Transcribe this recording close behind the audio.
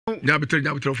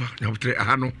nyabutre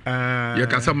aha no ye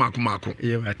kasa mako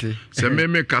se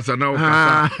meme kasa na o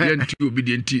kasa ye nti obi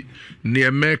de nti ne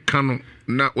me ka no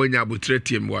na onya abutre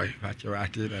tiem wai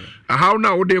aha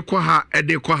na wo de kɔ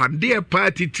ha de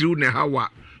party triu ne hawa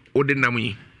wo de nam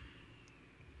yi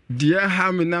dia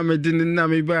ha me na me de na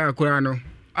me ba akora no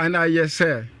ana ye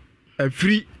se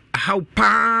afiri how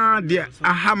pa dia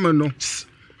aha me no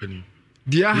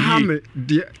dia ha me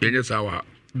dia yenye sawa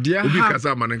dia obi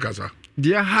kasa manen kasa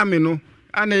dia ha me no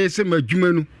ana ye se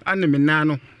madwuma nu ana me na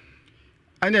no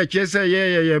ana che se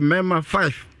ye mema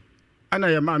 5 ana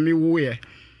ye ma me wo ye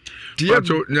dia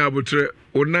to nyabutre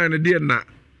onan ne dia na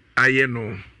aye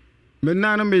no me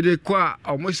na no me de kwa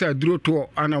almost aduro to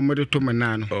ana mo de to me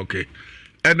na no okay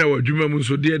ana wadwuma mu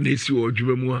so dia na esi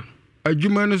wadwuma mu a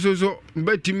adwuma no so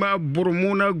betima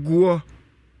boromu na guo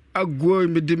aguo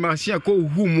me de masia ko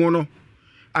hu mu no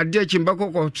ade chimba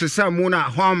ko sesa mu na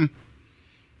hom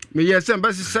me yesem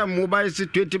ba sesa mu ba isi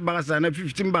 20 bars na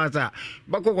 15 bars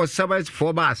ba ko saba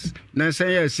 4 bars na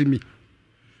sen ya simi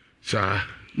sa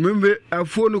membe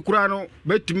afo no kura no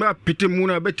betima pete mu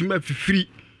na betima fifiri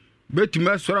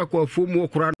betima sora ko afo mu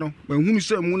kura no ma hunu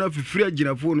se mu na fifiri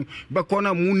agina fo no ba ko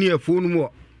na mu ni afo no mu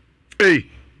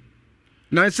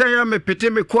na sen ya me pete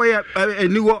me koya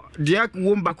eniwo dia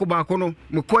wo mbako no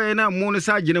me koya na mu no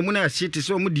sa agina mu na shiti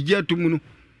so mu digya to mu no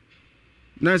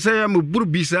na say am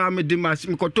burbisa me de mas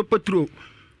me ko to petro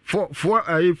for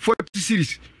 40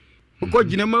 series ko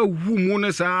gina ma hu mu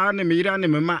na sa na me yira na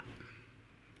me ma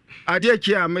ade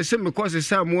ki a me se me ko se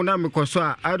sa mu na me ko so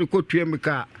a de ko tue me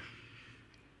ka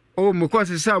o me ko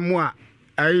se sa mu a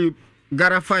ai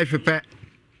gara 5 pe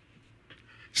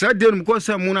sa de me ko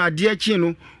sa mu na ade ki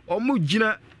no o mu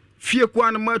gina fie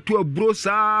kwa na ma to aburo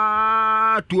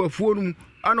sa to afuonu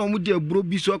ana o mu de aburo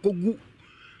bi so akogu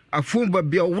afun ba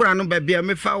bia wura no ba bia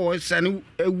me fa wo sane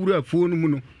ewura afun mu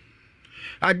no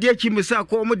ade ki me sa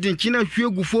ko mo de nkina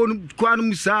hwegu fon kwa no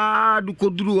musa du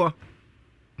koduru wo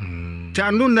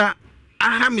tanu na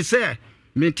aha me se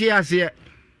me ti ase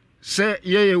se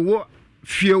ye wo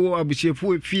fie wo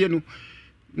abusefo fie no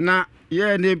na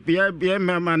ye ne ye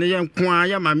mama ne ye nko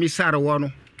ya ma mi sare wo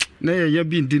no na ye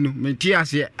bi ndi no me ti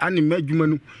ase ani madwuma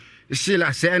no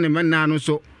sila se ne manna no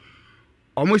so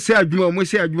omo se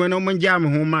adwuma na omo nja me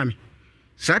ho ma me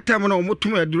satam na omo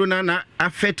tum aduro na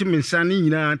afet me nsan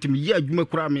nyina ntimi yi adwuma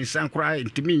kura me nsan kura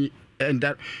ntimi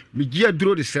enda me gi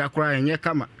aduro de sira kura enye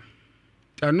kama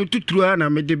anu tuturu na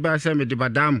me de ba sa me de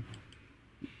badam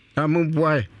amu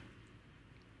boy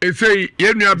efei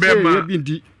ye nua be ma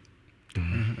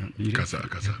kasa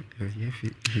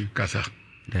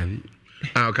David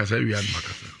kasa wi an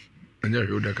makasa anya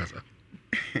hwe kasa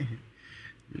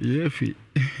yefi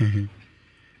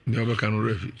Never can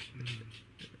refi.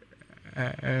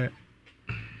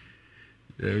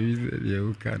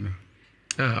 You can.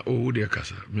 Oh, dear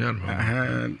Cassa.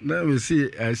 Let me see.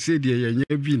 I said, yeah,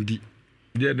 bindi.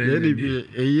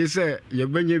 Yes, sir. You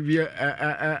bring your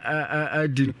I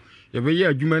did. You be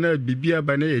a humana, bibia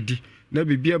banadi.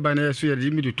 Never be a banner, so you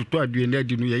limited to 2 and I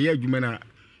didn't hear humana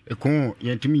a con,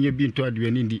 yet to me, you've been 2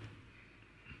 and indeed.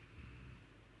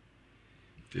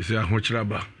 They say, how much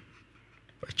rubber?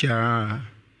 Cha.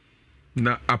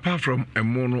 Now, apart from a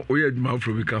mono, we had mouth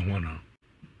from Vicahwana.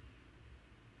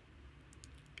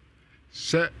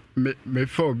 Sir, may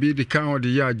for be the count of the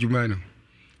yard, Jumano.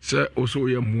 Sir, also,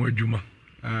 ye more Juma.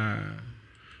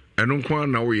 And on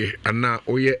Kwan away, and now,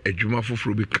 oh, ye a Juma for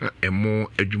Frubica and more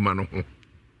a Jumano.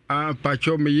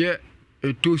 Pacho me ye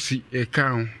a tosi a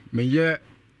count, may ye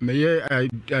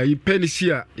a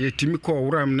penisia, a Timiko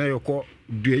Ram Nayoko,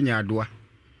 Duenya Dua.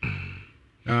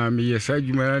 Me yes, I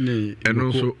Jumani,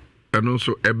 and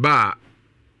also a bar.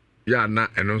 Ya na,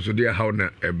 and also dear how na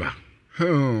eba.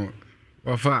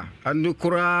 Wafa, and the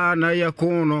Kora na ya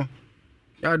kono.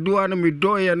 Ya duana mi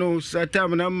doya no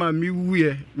satam na ma mi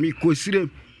wuye mi kosire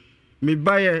mi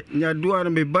baye nya duana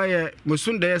mi baye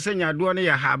musunda ya se nya duana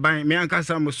ya haban mi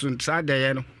ankasa musun sa da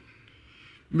ye no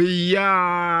mi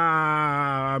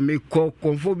ya mi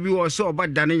konfo bi wo so ba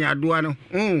dane nya duana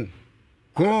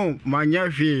ko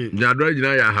manya fi nya duana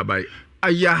jina ya haban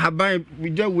aya haban bi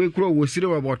ja we kuro wo sire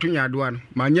wa boto nya duana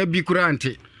manya bi kuro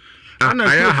ante ana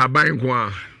aya haban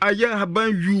kwa aya haban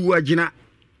yu wa jina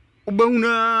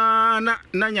ubuna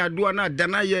na nyadua na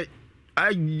dana ye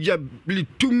aja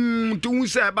blitum tu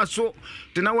sa baso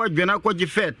tena wadwena ko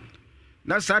gifet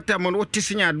na sata mo no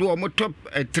tisinya do mo top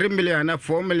 3 million na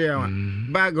 4 million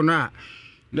bag na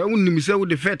unim se wo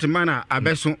de fet mana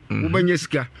abeso wo banya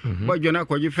sika wadwena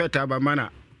ko gifet aba mana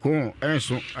ko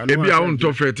enso e bia won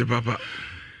to fet papa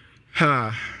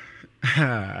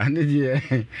ane die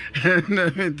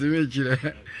na me chire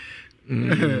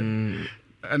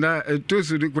ana to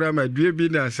su di kura ma due bi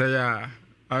na sa ya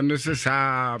anu se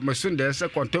sa masun da se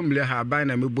kontomle ha ba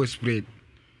na me bo spray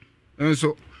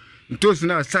nso to su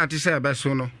na sa ti sa ba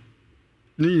so no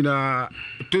ni na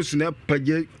to su na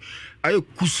page ay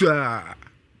kusa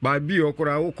ba bi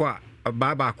okura wo kwa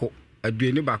ba ba ko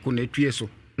aduani ba ko na tue so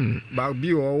ba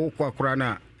bi wo kwa kura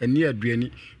na ani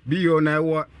aduani bi yo na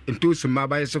wo to su ma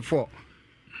ba se 4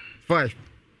 5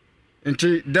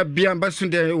 nti da bia ba sun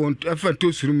de won afa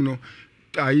to su no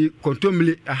ayi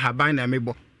kontomle ahaban na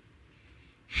mebo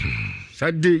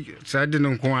sade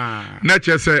no ko a na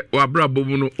chese wa brabo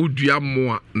mu no udua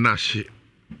mo a na hye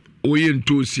oye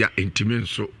ntosia entimi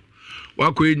nso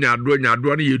wako nyaado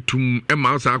na yetum e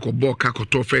ma sa akobọ ka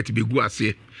koto fet begu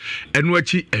ase eno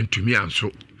achi entumi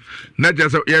anso na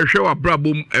chese ye hwe wa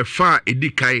brabo mu efa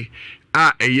edikai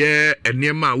a eye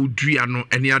enema udua no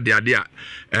ene ade a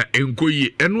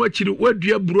enkoyi eno achi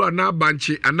wadua buru ana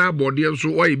abanche ana abode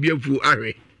nso oye biafu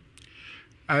ahwe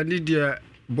ani dia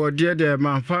bode de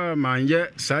manfa manye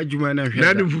sa juma na hwe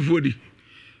na ni fufodi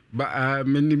ba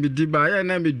meni di ba ya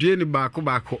na medue ni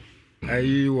baako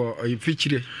ayi wo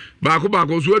fichire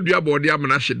baako so adua bode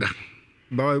amna hyeda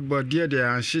ba bode de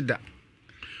anhyeda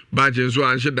ba je so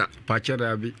anhyeda pa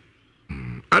chera bi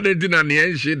adedina ne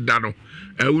anhyeda no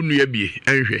unu ya bie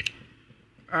enhwe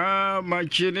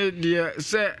machine dia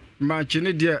se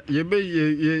machine dia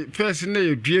ye first na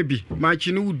ye dua bi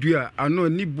machine wudua ano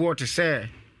ni bot se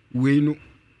weinu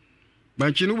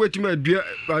machine wetima dua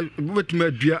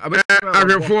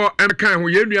ahwefo emkan ho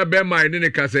ye nua be mai ne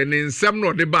kase ne nsem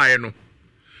no de bae no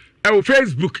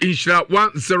Facebook Inshira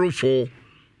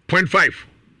 104.5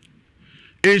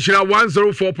 Inshira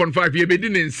 104.5 ye bedi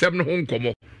ne nsem no ho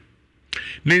nkomo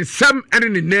ne nsem ene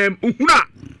ne nam uhuna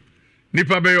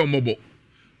nipa be yo mobo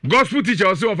gospel teacher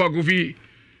also of Akofi,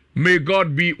 may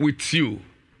God be with you.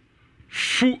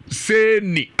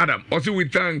 Fuseni Adam, also we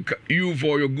thank you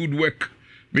for your good work.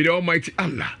 May the Almighty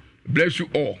Allah bless you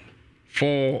all.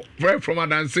 For from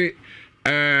Adanse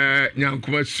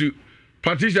Nyankumasu.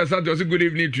 Patricia Santos, good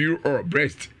evening to you all.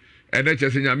 Breast. And that's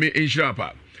just in Yami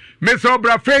Inshirapa. Miss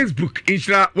Obra Facebook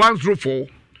Inshira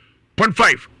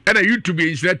 104.5 and a YouTube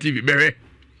Inshira TV. Bere.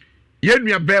 Yen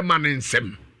me a bear man in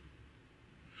sem.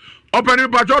 Open your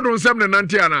patron on some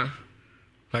Nantiana.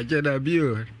 Pachera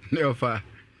bio, neofa.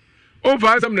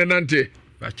 Over some Nante.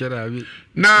 Pachera bi.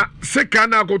 Na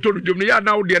sekana go to Jumia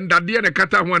now the Dadia and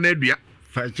Kata one Edia.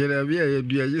 Pachera bi,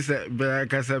 you say,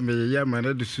 Beacasa me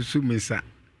Yamana de Susumisa.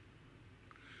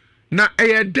 Na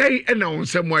a day and on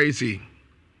some way see.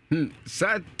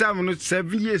 Sad time no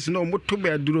 7 years no more to be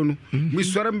a drone.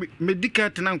 Miss Sora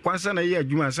medicat and Quasana,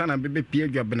 Jumasana, baby Pierre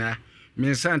Jabana,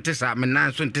 Miss Santessa,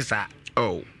 Menason.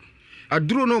 Oh. I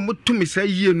don't know what to me say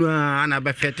you know and I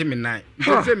be fetting me night.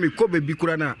 Say me Kobe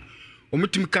Bikurana, or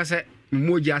Mutim Cassa,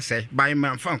 Moja say, by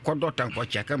my fan Codot for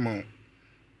Chacamo.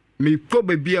 Me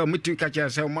Kobe be a Mutim Catcher,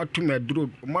 so much to my drew,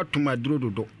 what to my drew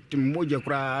do, to Moja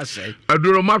cry, say. I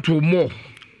do a matter more.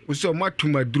 So much to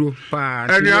my drew, pa,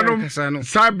 and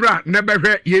Sabra never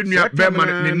heard you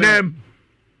Berman, name.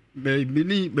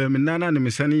 Baby, Bermanana and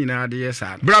Missani in Adias.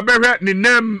 Brabber, the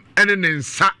name and in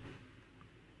Sa.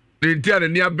 The entire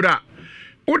near Bra.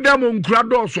 Udamon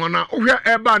Grados one, over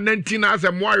Eba 19 as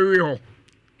a warrior.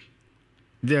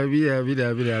 There be a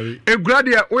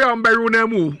gradia, we are on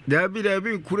Barunemu. There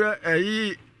be Kura,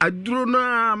 I do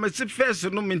not, Mr. Fess,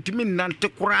 no mintimin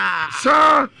Nantekra.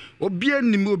 Sir,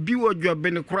 Obian Nimo Biwa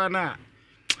Benecrana.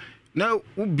 Now,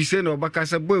 be sent or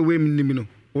Bacasa boy, women Nimino,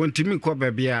 want to me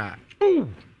cobber beer. Oh,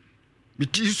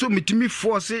 it is so mitimi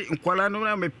force in Kuala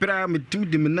me pra me tim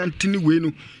de menantini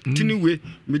wenu tini we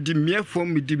me di mere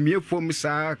form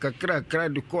sa kakra kra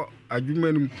de ko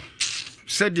adwumanum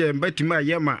said ye mbatima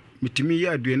yama mitimi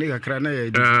ya aduane kakra na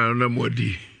ya na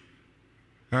modi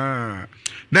na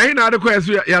ina de ko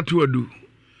yaso ya to adu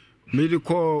me de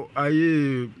ko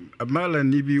aye amala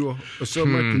ni biwo so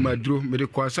matumadro me de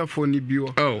ko asafo ni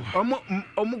biwo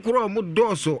omo kro omo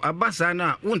doso abasa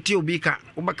na wonte obika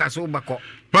obaka so obako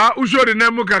pa ushori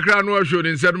na mu kakra no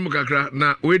ushori nsem mu kakra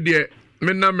na we de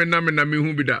menna me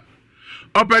hu bida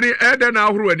opani ede na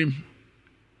ahuru anim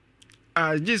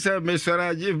jisa me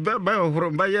sora ji ba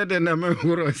ohuru ba ye de na me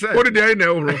ohuru sa what de na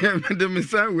ohuru de me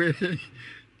sa we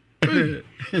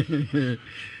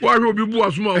wa hwe obi bu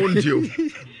asoma ho ntio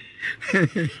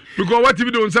because what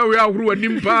if don't say we ahuru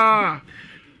anim pa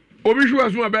obi hwe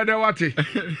asoma be de wate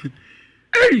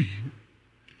hey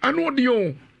anu de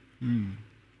yo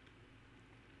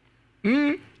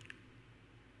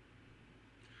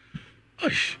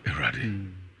Osh, erade.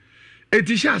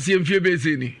 Eti sha se mfie be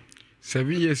se ni.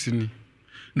 7 years ni.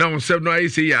 Now 7 no I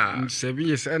say ya 7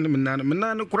 years and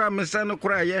menano kura mesano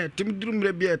kura ye timi drum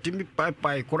bia timi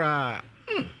pai kura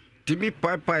timi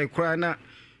pai kura na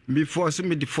me force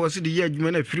me the force the year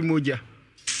adwuma na firi moja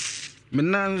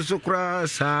menano so kura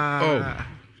sa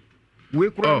we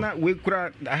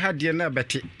kura ahade na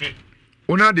beti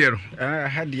una de no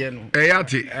ahade no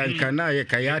yate kana ye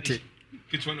kayate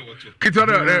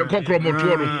kitwana kokro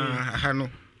moto no hano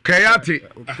kayate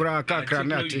kura kakra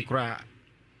na ati kura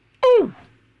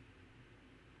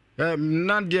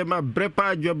Nandia ma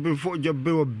brepa job before job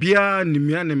bia ni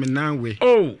me na me nanwe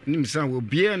ni msan wo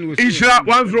bia ni Isra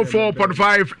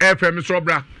 104.5 FM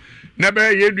Sobra na be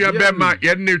ye nua be ma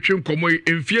ye na twi nkomo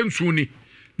emfie nsu ni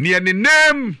ne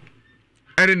nam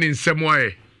ene ni nsemo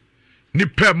aye ni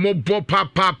pe mo bo pa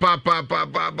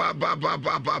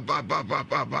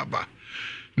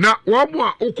na wo mo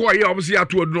a ukoye omsi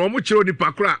ato odu mo kire oni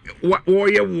pakra wo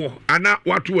ye wo ana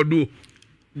wato odu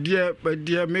dia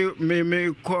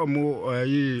me komo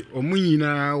ayi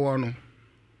omunyina wono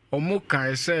omu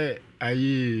kan se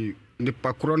ayi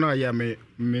nipa krona ya me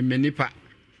nipa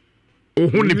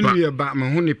ohun nipa ba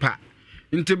me hun nipa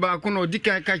nti ba ko no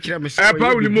dikan ka kire me se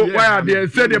Pauli mo why dey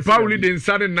say the Pauli den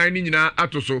sare 9 nyina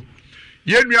atoso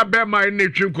ye nua be mai na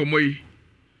twi nkomo yi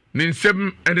ne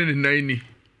nsem ene ne 9 ni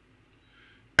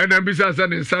ena bisa sa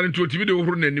ne sare to tibi de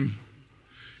ohuru nanim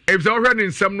ebisa ohwe ne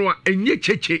nsem no a enye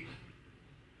cheche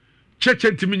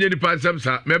ntimi nyeni pa nsem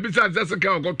sa me bisa zese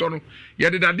ka okoto no ye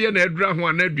de dade na adura ho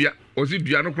ana dua osi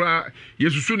dua no kra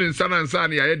yesusu ne nsa na nsa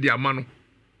na ye de ama no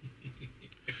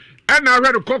ena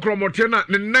ahwe de kokro mote na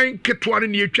ne nan ketwa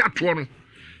ne etwa to no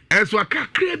enso aka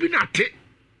kra bi na te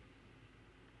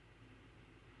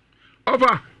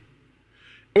over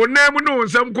onam no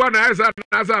nsem kwa na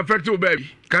asa affect o baby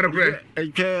karakra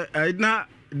na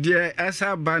de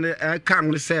asa bane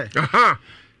kan se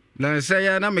na say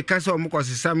ya na mekasa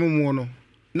omukosesa memu no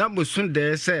na bosun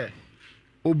de se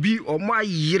obi omo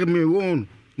ayire me won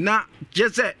na je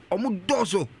se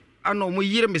omudoso ana omo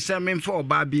yire me se memfa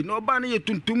oba bi na oba na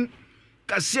yetuntum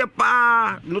kase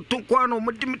pa no to kwa no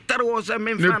mo dimitare wo se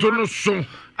memfa ne to no so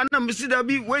ana misida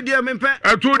bi we dia mempe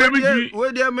ato de bi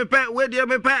we dia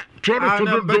mempe to no to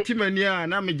do batimania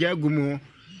na me jagumu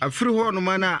afiri ho no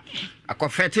mana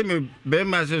akofete me be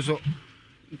ma so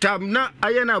tamna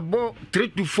ayena bo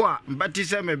 3 to 4 mbati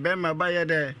se me be ma ba ye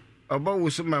de obo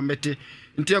wusu ma meti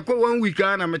nti akọ 1 week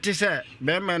na meti se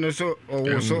be ma no so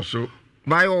owuso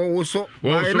ba yo owuso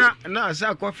na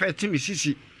asa akọ feti mi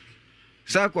sisi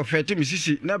sa akọ feti mi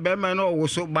sisi na be ma no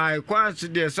owuso ba kwa se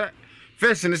de se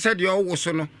first ne se de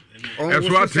owuso no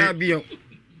owuso sa biyo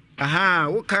aha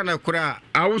wo kana kura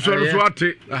awuso no so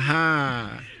ate aha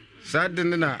sa de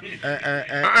na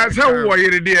se wo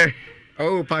yire de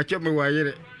pa che me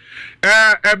wayire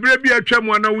ebere bi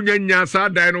atwam ana wunyanya sa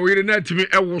dan no yire na atimi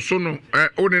ewoso no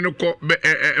one ne ko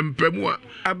empamu a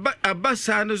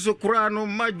abasa no so kura no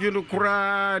madwunu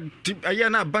kura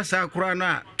ayana abasa kura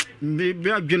na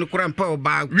me adwunu kura mpa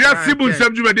oba we are simun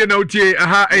sam jumade na utie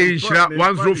aha Shira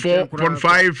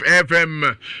 104.5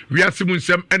 FM we are simun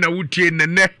sam na utie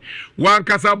nene wan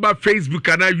kasa ba Facebook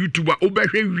na YouTube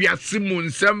obehwe we are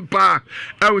simun sam pa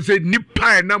I will say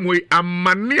nipa na moy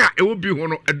amane a e obi ho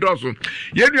no edoso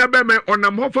yenu aba me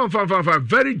onam ho fan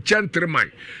very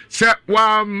gentleman say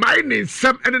wa mining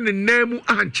sam ene ne namu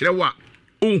ankere wa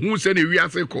ohun se ne wi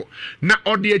ase ko na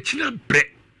ode akina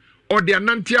bre ode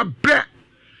anantia bre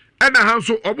ena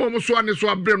hanso obo so ane so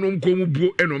abre no nkomu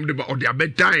buo enom de ba ode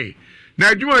abedan na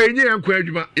adwuma yenye yankwa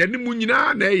adwuma yene mu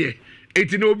nyina na eye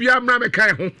eti na obi amra me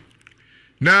kai ho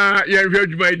na yenhwe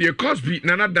adwuma ide Cosby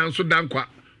na dan so dankwa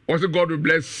was God will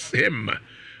bless him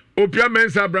opia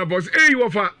mensa brabos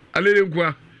wofa alele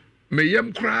nkwa me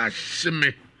yem crash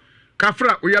me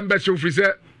kafra oyam be show free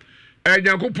se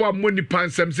enyankopo amoni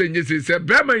pansem se nyese se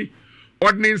bemai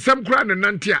odne nsam kra ne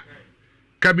nante a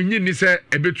kaminyi ni se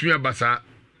ebetua basa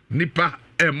nipa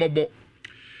mobo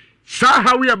sa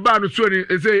hawi aba no so ni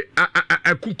say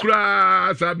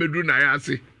akukura sa bedru na ya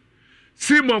ase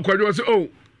Simon Kwadwo say oh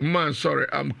man sorry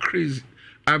I'm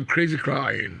crazy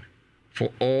crying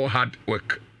for all hard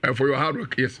work for your hard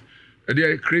work yes they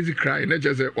are crazy crying not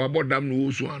just about them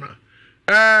no so ana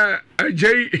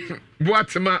Jay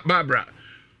Boatema Barbara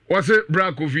was it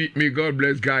Bra Kofi may God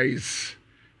bless guys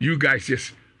you guys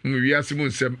yes we are Simon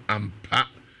Sem ampa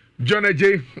John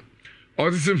J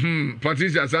Osi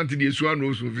Patricia Santi di esu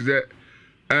anu so fi se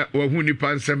wa hu ni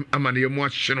pansem amane mu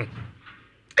ahye no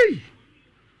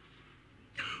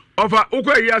ofa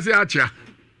ukwa yi ase acha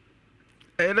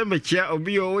ele me chia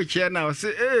obi o chia na o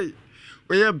se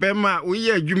we ye bema we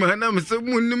ye adwuma na me se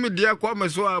munnim dia kwa me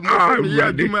so a mo ye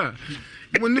adwuma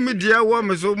Munimi dia wo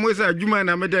me so mo sa adwuma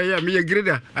na me da ya me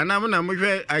greda ana me na me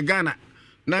hwe agana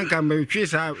na nka me hwe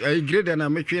sa greda na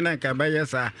me hwe na nka ba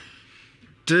yesa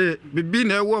te bibi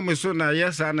na wo me so na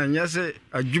yesa na nyase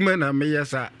adwuma na me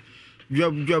yesa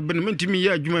job ne mentimi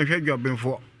ya adwuma hwe job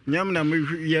benfo nyam na me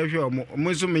ya hwe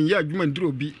mo so me ya adwuma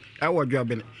ndiro bi awo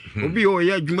job ne obi o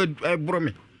ya adwuma bro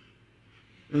me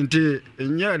nti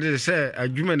nya de se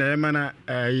adwuma na ema na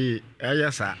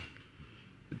ayesa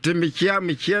te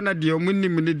mekia na de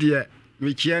omunim ne de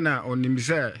mekia na onim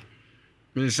se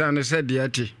minsa no se de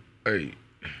ati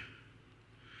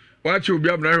wachi obi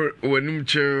abna wanim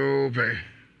chepe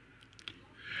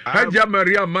Haja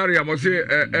Maria mo say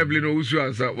Evelyn Owusu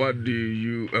answer what do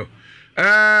you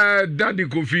Daddy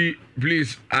Kofi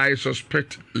please I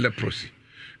suspect leprosy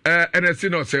and I see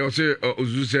no say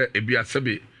Ozu say ebi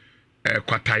asabe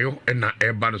kwatayo na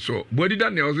eba no so body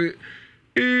dan ne o say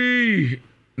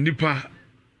nipa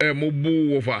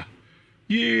mobu wofa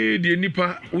ye de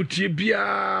nipa utie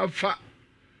bia fa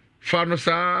no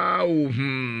sa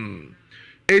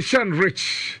Asian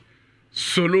Rich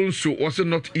Solonso was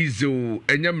not easy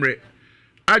enyamre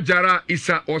Ajara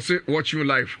Isa was watching you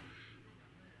live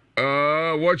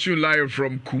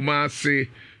from Kumasi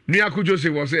Niaku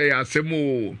Joseph was a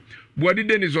semo Body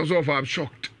Dennis was off I'm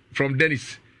shocked from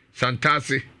Dennis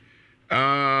Santasi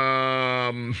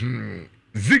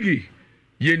Ziggy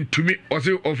yen to me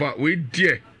also offer with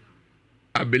dear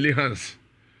Abeli Hans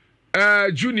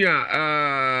Junior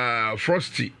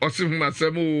Frosty also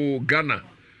Masemo Ghana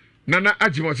Nana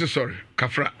Ajimo say sorry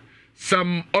Kafra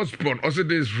Sam Osborne also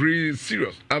this really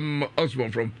serious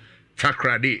Osborne from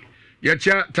Takrady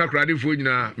Yacha Takrady for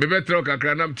nyina me betre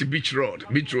kakra nam to beach road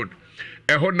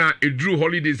eho na edru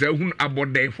holidays ehun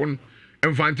abodai fon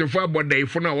emfantefo abodai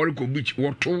fon na wori ko beach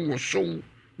woto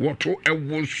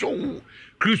ewo so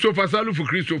Christopher Salu for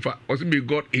Christopher also may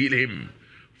God heal him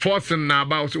forcing na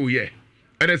about oh yeah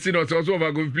and I see also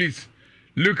over go please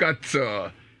look at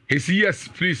his yes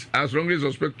please as long as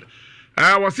suspect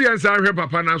was he answer here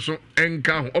papa na so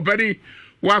enka opedi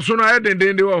waso na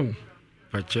edendende wo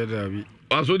pacheda bi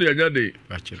waso de anya de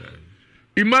pacheda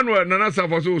Emmanuel Nana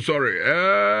Safoso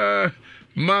sorry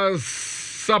mas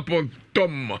support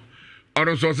Tom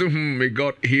or so may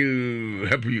God heal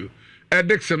help you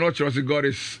Dixon Ocho God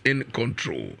is in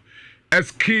control.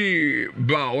 Eski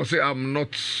Ba was say I'm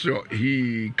not sure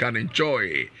he can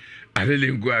enjoy. I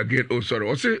really go again. Oh sorry.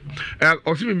 Was say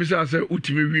me say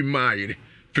utimi wi mind.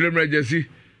 Film Regency.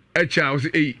 Echa was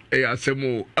say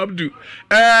asemo Abdu.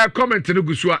 Comment no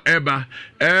gusua eba.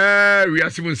 We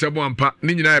asimu nsemo ampa.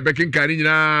 Ni nyina e bekin kan ni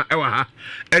nyina e wa ha.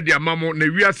 E dia mamo na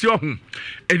wiase ohun.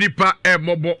 Enipa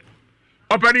mobo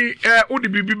Opani odi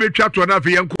bibi betwa to na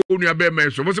fe yanko nua be me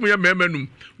so mo se mo ya mema num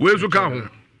we so ka ho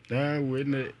we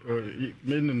ne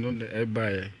me no ne e ba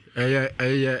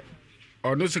ye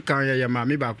ono se kan ye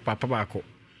mami ba papa ba ko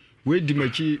we di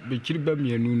machi bekiri ba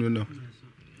mienu no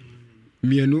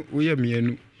mienu we ye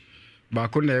mienu ba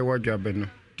ko na e wodwa be no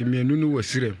ti mienu no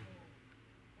wasire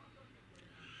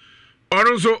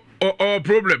ono so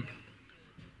problem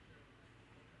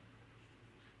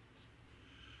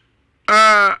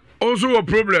also a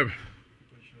problem.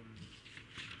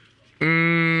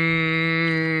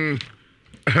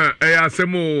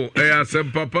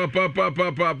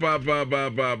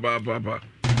 Papa.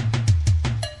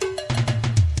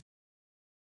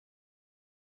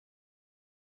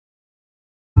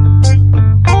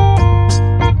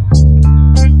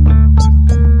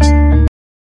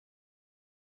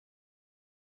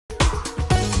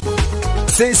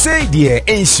 Say dear,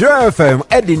 Insure FM,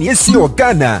 Edin Yesi or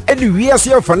Ghana, and we are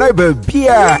here for neighbor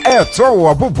beer, air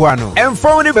tower, Bubuano, and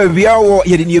found a baby hour,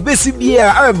 yet in your basic beer,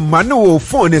 I'm manual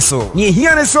phone so. Ye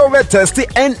hear us over test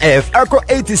NF, Echo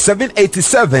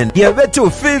 8787, ye bet to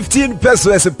 15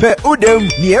 pesos per udem,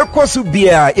 near Kosu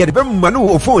beer, yet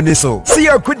manual phone so. See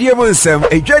your good yamonsem,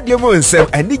 a dread yamonsem,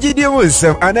 and Niji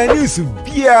yamonsem, and I knew to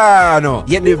piano,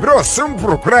 yet they brought some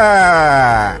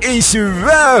procra. Insure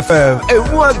FM,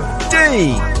 and what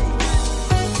day?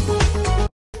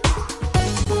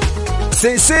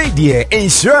 Say dear,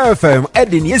 Insure FM,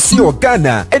 Edin Yesi or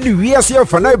Ghana, and we are here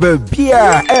for neighbor beer,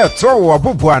 air tower,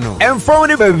 Bubuano, and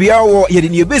found a baby hour, yet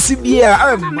in your basic beer.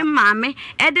 Mammy,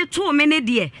 added 2 minutes,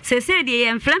 dear, say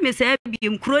dear, and Flammy said,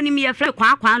 be crony me a flag,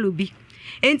 Luby.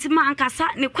 Enti mankasa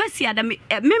ne kwasi ada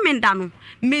memendano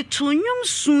metunyum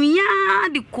sunya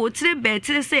de kotre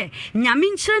betre se nyame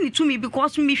nkyere ne tumi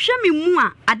because me hwe me mu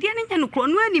a ade ne nya no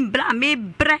krono ani bra me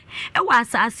bre e wa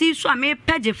asase so a me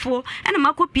pagefo ena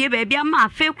makopie ba bia ma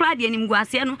afa kura de anim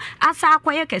guase no asa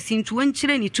akoye kase ntu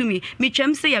nkyere ne tumi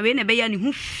metwam se ya we ne be ya ne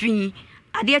hu fi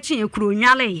ade akye kro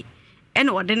nwale ene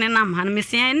ode ne nam han me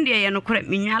se en de ye no kore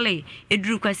menwale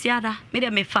eduru kwasiada me de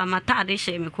me fa mata de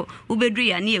hye me ko ubeduru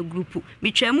ya ne group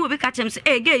me twam obi ka chem se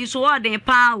ge yi so ode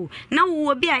pa o na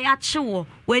wo bi a ya kye wo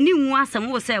wani hu asem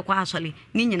wo se kwa asole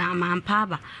ni nyina ma mpa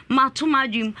ba matuma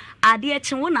dwum ade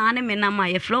kye wo na ne me nam a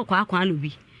ye flo kwa akwa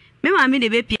lobi me ma me de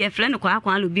be pie flo ne kwa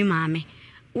akwa lobi ma me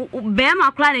be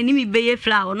ma kra ne ni mi be ye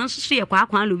flo o no so ye kwa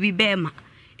akwa lobi be ma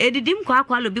edidim kwa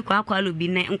akwa lobi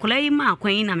ne nkola yi ma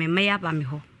akwan na me ya ba me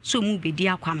ho so mu bedi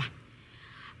akwama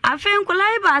afi nkola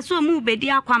yi ba so mu bedi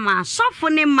akwama sofo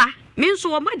ne ma me nso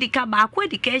wo madika ba akwa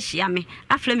dika hia me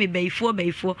afle me bayifo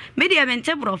me de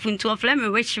mente brofo nti ofle me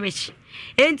wich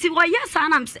enti wo yesa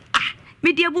na mse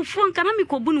me de abufuo nka na me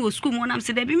kobu no school mo na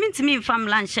mse da bi mentimi mfam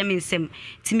la nhye me nsem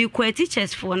ti me kwa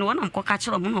teachers fo ne wona mkoka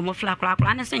kire mo no mo fla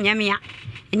kra ne so nyame ya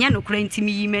enya no kra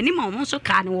ntimi yi mani ma mo so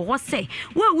ka ne wo ho se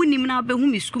wo awunim na behu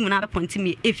me school na be ponti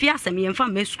me efi asem ye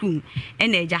mfam me school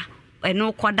ena eja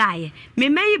eno kodaye me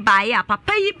meyi baaye a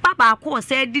papa yi baba ko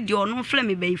se didi ono fle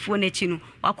me bayifo na chi no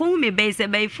wakohu me bayi se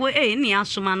bayifo ni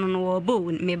asoma no no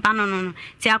bo me ba no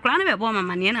ti akora ne be bo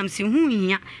mama ne na msi hu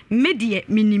hia me de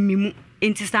minimimu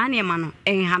enti sa ne ma no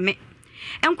enhame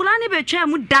enkola ne be twa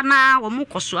mu dana wo mu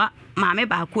kosoa maame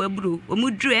ba ko aburo wo mu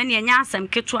duru ene nya asem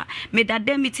ketwa me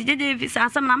dada mitijeje visa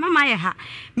asem na mama ye ha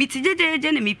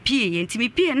mitijeje ne me pie enti me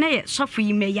pie na ye sofo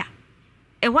yi meya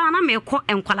ewa na me ko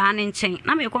enkwala ne nchen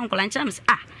na me ko enkwala nchen me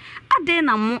ade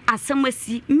na mo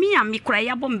asemasi mi a me kura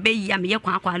ya bom be ya me ye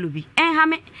kwa akwa lobi enha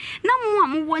me na mo a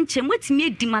mo wo nchen wetimi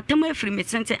edi matem afiri me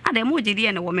tente ade mo gidi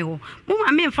ye ne wo me ho mo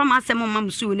ma me mfa ma asem ma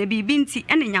msu ne bibi nti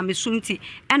ene nya me su nti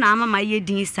ena ama ma ye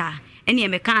din sa ene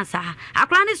me kan sa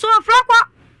akra ne so afrakwa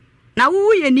na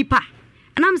wu ye nipa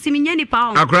na msi minye nipa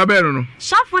o akra be no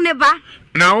sofo ne ba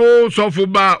na o sofo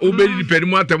ba o be di pedi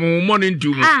mu atem mo ne nti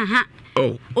mu aha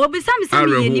oh obisa mi se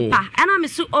mi nipa ana mi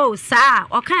su oh sa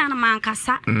okan na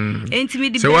mankasa enti mi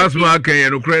di se wasma kan ye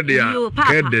no credit ya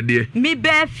credit de mi be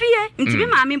fie enti mi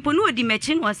ma mi mpo no odi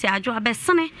machi no se adwo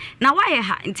abesene na waye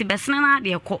ha enti besene na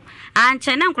de ko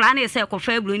anche na nkura na se ko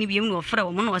fa bro ni biem no ofre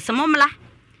wo mo no se momla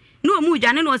no mu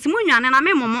dwane no se mu nwane na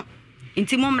me momo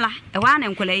enti momla e wa na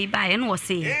nkola yi ba ye no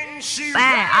se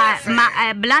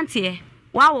blantie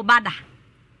wa wo bada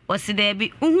o se de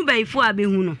bi uhu bayifu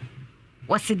abehu no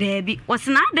wasi debi wasi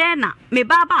na de na me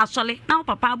baba asole na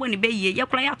papa abo ne beye ye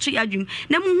kura ya to ya dwum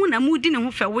na muhu na mudi ne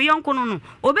ho fe wo yonko no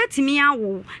obetimi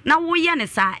awo na wo ye ne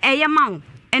sa eye ma wo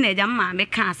ene eja ma me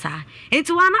ka sa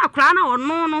enti wa na akura na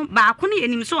ono no ba ko ne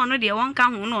yenim so ono de wonka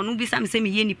ho no ono bisa me se me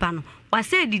ye nipa no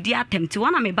wase didi attempt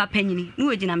wana me ba panyini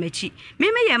no ejina machi me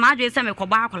ye ma adwe se me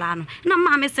koba akola no na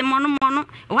ma me se mono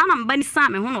wana mba ni sa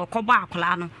me ho no koba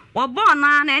akola no wo bo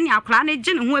na eni akola na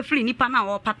gine ho afiri nipa na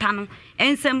wo pata no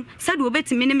ensem se de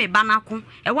obetimi ne me ba na ko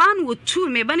wa na wo tu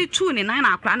me ba ni tu ne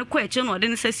na akola ne ko eche no de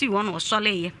ne sesi wo no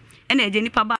sole ye ena eje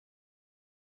nipa ba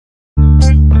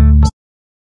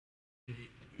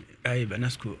ai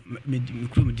banasko me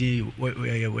krum di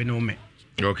we no me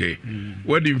okay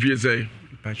what do you say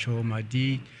Pacho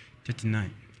Madi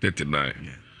 39. 39.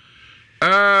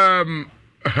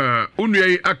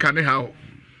 Unye akane ha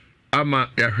ama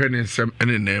ya hwene nsem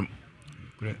ene nem.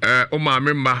 O ma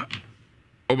memma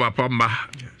o papa mma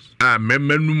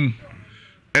memmanum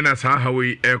ena sa ha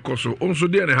we ekoso onso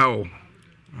de ne ha o.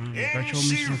 Pacho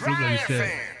misu problem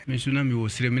se misu na mi wo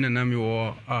sire mi na mi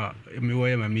wo mi wo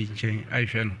ya ma mi chen ai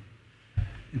hwe no.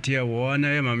 Nti ya wo na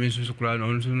ya ma mi su kura no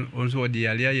onso odi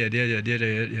ya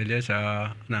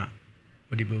sa na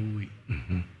odi ba wi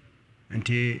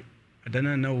nti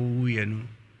adana na wo wi no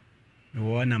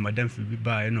wo na madam fi bi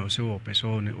ba no so wo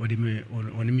peso no odi me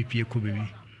oni mi pie ko bebi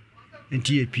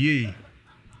nti e pie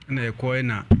na e ko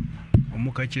na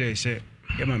omo ka kire se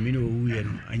ya ma mi no wo wi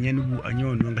no anya no bu anya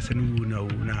ono ngasa no wu na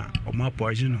wo na omo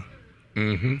apoje no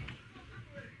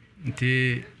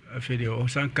nti afede o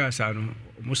sanka sa no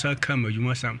musa kama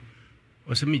juma sam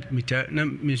o se mita na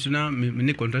misuna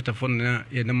me contractor fon na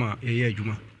ye na ma ye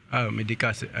adwuma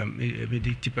medicas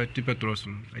medic tros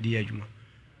adi adwuma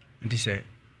nti se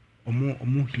omo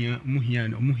hia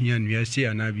nua se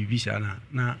ana bibisa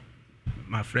na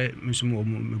ma frɛ misumo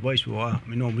me boys wo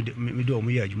me no me do omo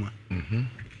ye adwuma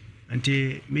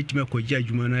nti metima ko gya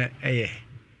adwuma na eye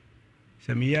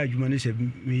se me ye adwuma ne se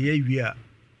me ye wi a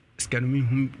skanu mi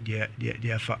hum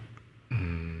dia fa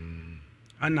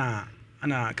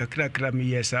ana kakra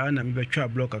mi yesa ana mi betwa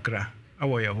block kakra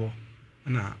awo ye ho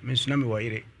ana me suna me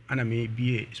woyire ana me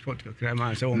bie sport kakra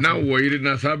ma se na woyire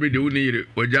na sabe de woni yire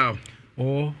oja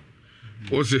o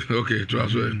se okay to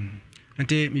aso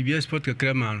ante mi bie sport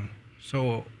kakra ma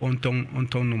so on ton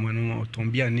no mo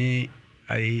ton bia ni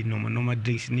ai no ma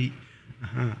drinks ni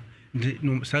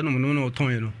no sa no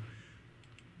ton ye no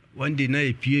one day na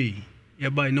epie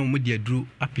yɛba na ɔmo de aduro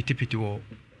apetepete wɔ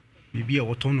biribi a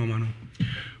wɔtɔn nɔɔma no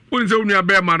wọ́n sẹ́ wọ́n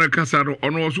abẹ́ ma no kasa no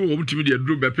ọ̀nà ọ̀sọ́ wọ́n tìmí de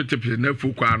aduro bẹ́ẹ̀ pètèpètè náà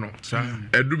fún kwa no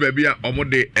aduro bẹ́ẹ̀bi a ọmọ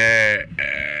de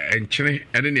nkyene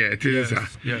ẹni ni ẹ̀ ti sá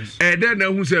ẹ̀ẹ́dẹ́ náà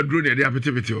ehun sẹ́ aduro ni ẹ̀ de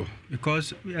apètèpètè o.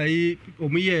 because ayi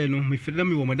ọmọ yẹ no mi fẹ́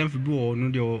mi wọ madam fi bi wọ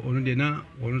ọ̀nù de na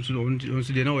ọ̀nù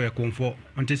so de na ọ̀yẹ kọ̀nfọ̀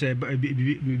ọ̀ntẹ́ sẹ́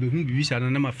bibi sa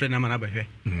na ma fẹ́ na ma na bẹ̀hwẹ́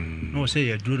na ọ̀sẹ́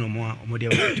yẹ aduro na ọmọ de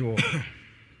apètè wọ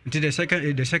nti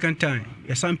the second time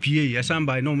yɛsan pie yɛsan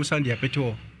ba na ɔmo san de apètè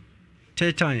wɔ.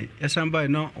 Third time,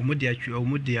 somebody no omudi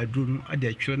aduru no ade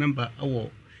atwere number awo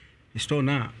store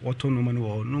na wato no man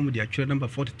wo no omudi atwere number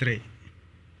 43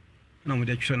 na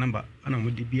omudi atwere number ana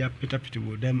omudi bia petapete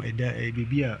wo dam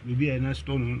bibia na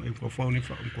store no enkofo ne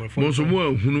fa enkofo mo so mo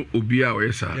ahunu obi a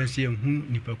oyesa yes ye hu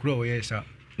nipa kura oyesa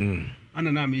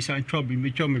ana na me san twa bi me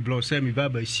twa me blow say me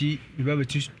baba si me baba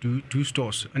two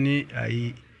stores ani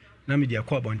ai na me dia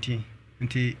kwa bontin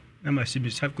nti na ma si bi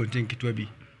self contain kitwa bi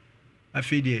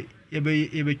afede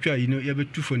yebe twa yi no yebe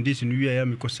tu foundation no wiya ya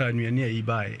me kosa no ne ayi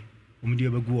baae omudi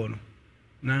yebe gu ono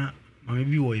na mama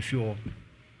bi wo efi o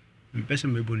mpese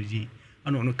me bonidi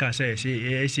ana ono ka sa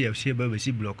yesi baba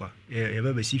si block ya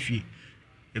baba si fi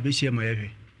yebe si ma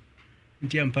yewe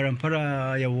nti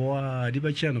ampara ya wo de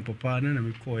ba chia no papa na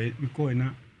me ko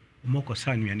na mo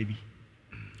kosa no ne bi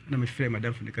na me frɛ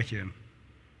madam fune ka kire no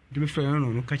de me frɛ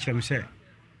no no ka kire me sɛ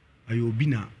ayo obi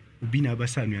na ba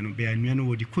sa no be anua no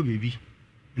wo di ko bebi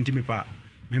nti me pa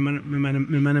me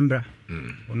manembra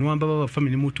ono amba baba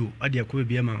family moto ade akobe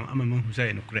bia ama hu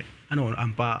sai no kure ana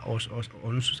ampa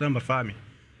ono susamba family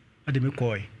ade me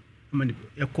koy ama ni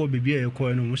yakobe bia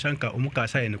yakoy no musanka omuka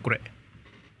sai no kure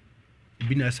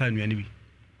bina sa nua ni bi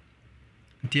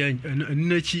nti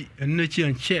annachi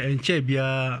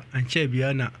anche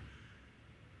bia na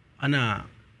ana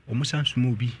omusan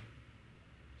sumo bi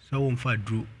sawo mfa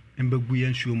duro embagu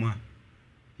yan suoma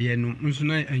yenu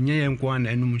nsuna enye yenkwa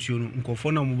na enu musuo no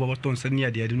nkofo na mo babaton sani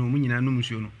ade no mu nyina no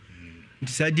musuo no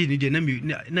nti sadi ni de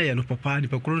na ye no papa ni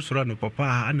pakro soro no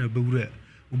papa ana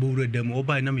bawura dam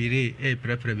oba na mere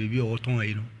prepare bebi o ton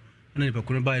ayi no ana ni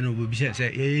pakro ba no bobi se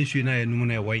ye nsuo na ye no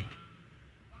na ye wai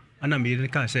ana mere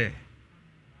ka se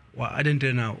wa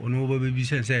adente na ono bobi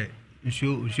se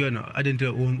nsuo na adente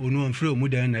ono amfre mu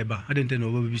dan na ba adente na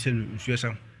bobi se nsuo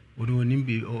sam ono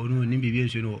nimbi bi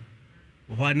nsuo no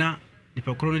ho na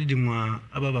nipa krono di mwa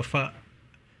ababa fa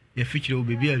ya fikire o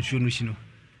bebi ansuo no hino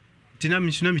tina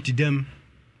mi suna mi tidam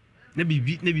na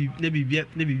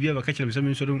bibi abaka kire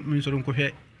mi so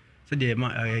nkwohwe se de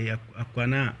ma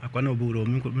akwana oburo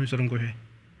mi so nkwohwe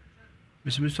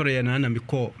mi so ya na mi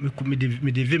ko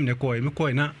mi de vim ne ko mi ko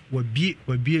na wabi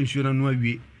ansuo na no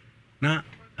awie na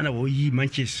ana wo yi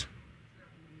manches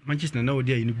na wo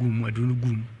de ayi ni gum adu no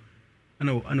gum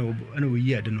ana wo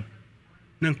yi ade no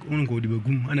nan ko de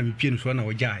bagum ana mi pie no so na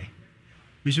ojae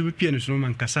mi so mi pie no so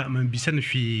man kasa man bisa no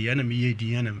hwi ana mi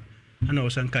yedi ana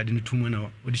osan ka de no tumu na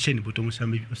odi hyeni botom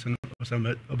osan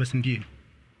obasindie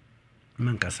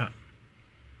man kasa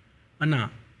ana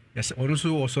yasa ono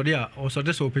so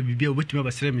osode so pe bibia obetima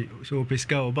basere mi so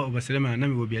peska obasere ma na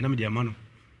mi obi na mi de amano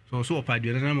so opa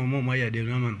de na mo ya de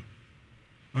na amano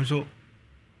onso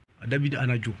adabi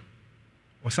anajo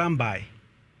osan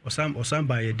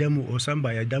bai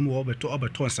damu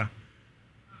obeto nsa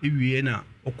ewie na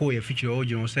okọ ya fikire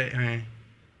oje se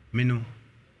meno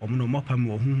omuno mapam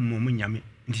wo huhu mo nyame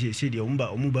nti se de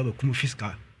omu baba kum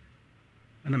fiska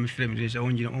ana me frem de se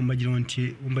onjina ombagina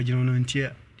ontie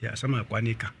de asama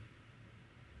akwanika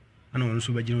ana wonu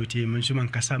so bagina ontie men so man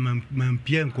kasa man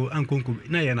pie ankonko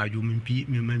na ya na ju man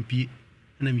pie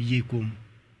ana mi ye kom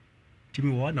timi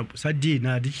wo na sadi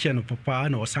na de hye no papa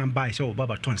na osan bai se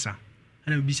baba tonsa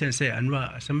ana bi sense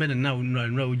anura sambena na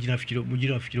anura ujina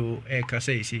fikiro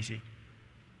kasa isi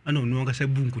ana onu kasa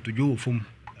bunko to jo fom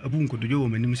abunko to jo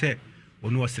manim se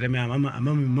onu wasreme ama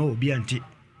ma obi anti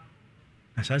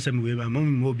na sasa mi we ma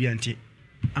ma obi anti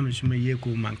am suma ye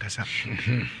ko man kasa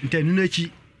ntanu na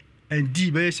chi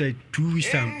andi be say 2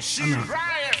 weeks time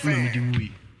ana mi di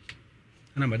wi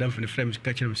ana madam for the frames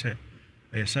catch him say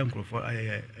sam crofo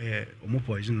omo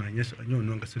poison na yes anyo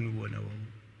no kasa no na wo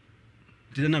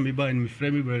dina mi ba ni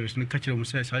frame brothers ni catch him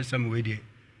say sam we dey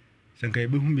sanka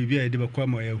be hu bibia de ba kwa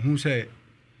ma ya hu say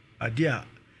adia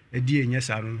edi enya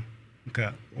sanu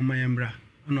nka o mayambra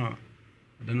ana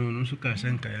dano no suka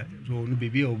sanka ya so no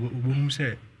bibia obo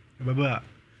say baba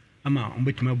ama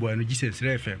ombetima bo no Jesus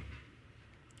FM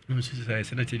no sisa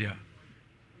senate dia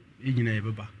igina ye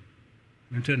baba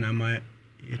ntre na ma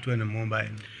etu na mo ba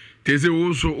teze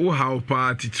wo so wo how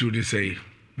party to the say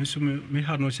me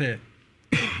ha no say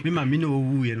me ma me no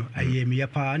wu ye no aye me ya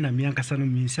pa na me ankasa no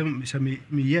me se me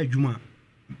ye adwuma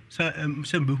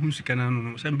some whom's can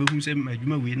know, some whom's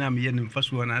adwuma we na me yen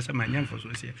first one as my young for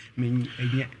so say me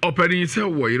opening say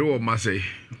wo yire wo ma say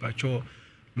pacho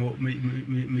mo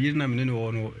me na me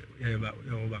no no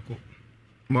bako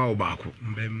ma obako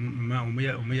ma o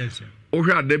me yes o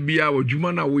hwa da bia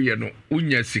adwuma na wo ye no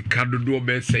unya sika dodo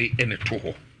be say ene to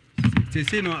ho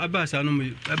say no abasa no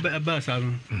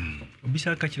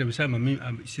obisa ka kire bisa ma me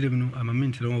sirem no ama me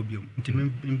ntire wo biom nti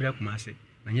me mbra kuma ase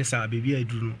na nyesa baby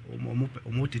aduru no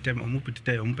omo tete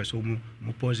omo peso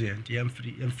mo pose nti am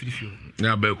free fio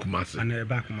na ba kuma ase ana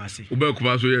ba kuma ase wo ba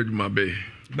kuma so ye adwuma be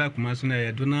ba kuma so na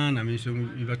ye do na me so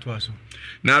mi beto aso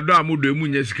na do amudo emu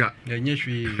nya sika ya nya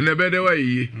hwe na be de wa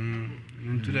yi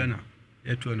ntule na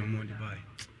eto no mo di bai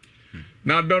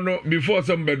na do no before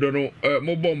some be do no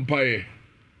mo bompae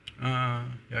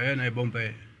ya na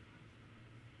bompae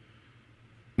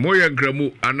mo ye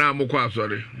nkramu ana mo kwa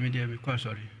asori me dia me kwa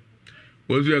asori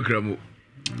ozu akramu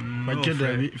bache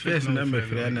da first na me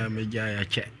frɛ na me gya ya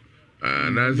che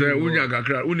na se unya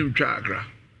kakra unim twa akra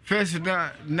first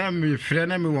na me frɛ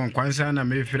na me won kwansa na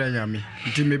me frɛ nyame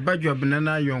nti me badwo bena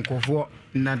na yonkofo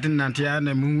nante ya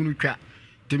na me hunu twa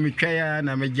nti me twa ya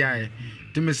na me gya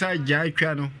nti me sa gya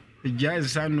twa no gya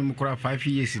nsan no me kora 5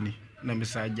 years ni na me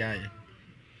sa gya ya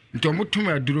nti omutum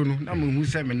aduro no na me hu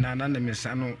se me na me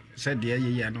sa no se de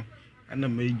ye ya no na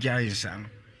me gya nsan no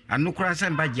anu kora se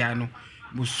mba gya no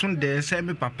musunde se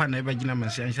me papa na eba gina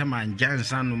manse ansa ma anja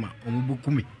nsan no ma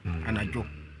omubukumi anajo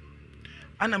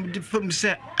ana me defam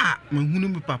se mahunu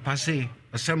me papa se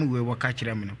asam we waka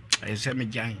kire me no ayese me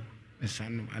gyan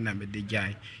nsan no ana me de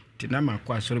gyan ti na ma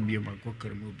kwa soro bio ma ko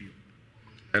kermo bio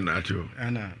ana ato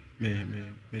ana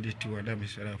me de ti wada me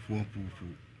sara fu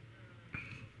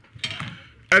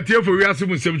atie for we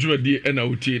asem nsem twadi ana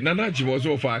uti na na ji was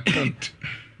of I can't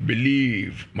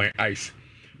believe my eyes.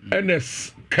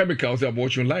 NS Chemicals are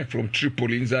watching live from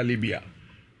Tripoli in Libya.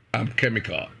 I'm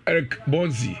Chemical. Eric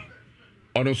Bonzi.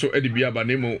 And also Eddie Biaba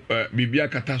Nemo Bibia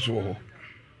Kataso.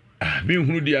 Being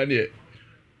who the ane.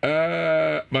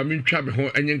 Mamin Chab home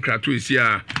and Kratu is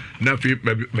here. Nafi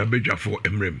Mabeja for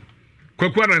Emrem.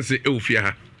 Quakwana say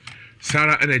Elfia.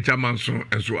 Sarah and a Jamanson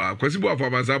and so are. Quasibo for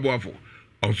Mazabo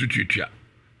on Sututia.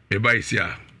 Eba is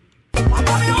here.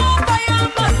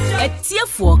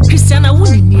 Etiafo Christiana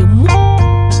Wuni mu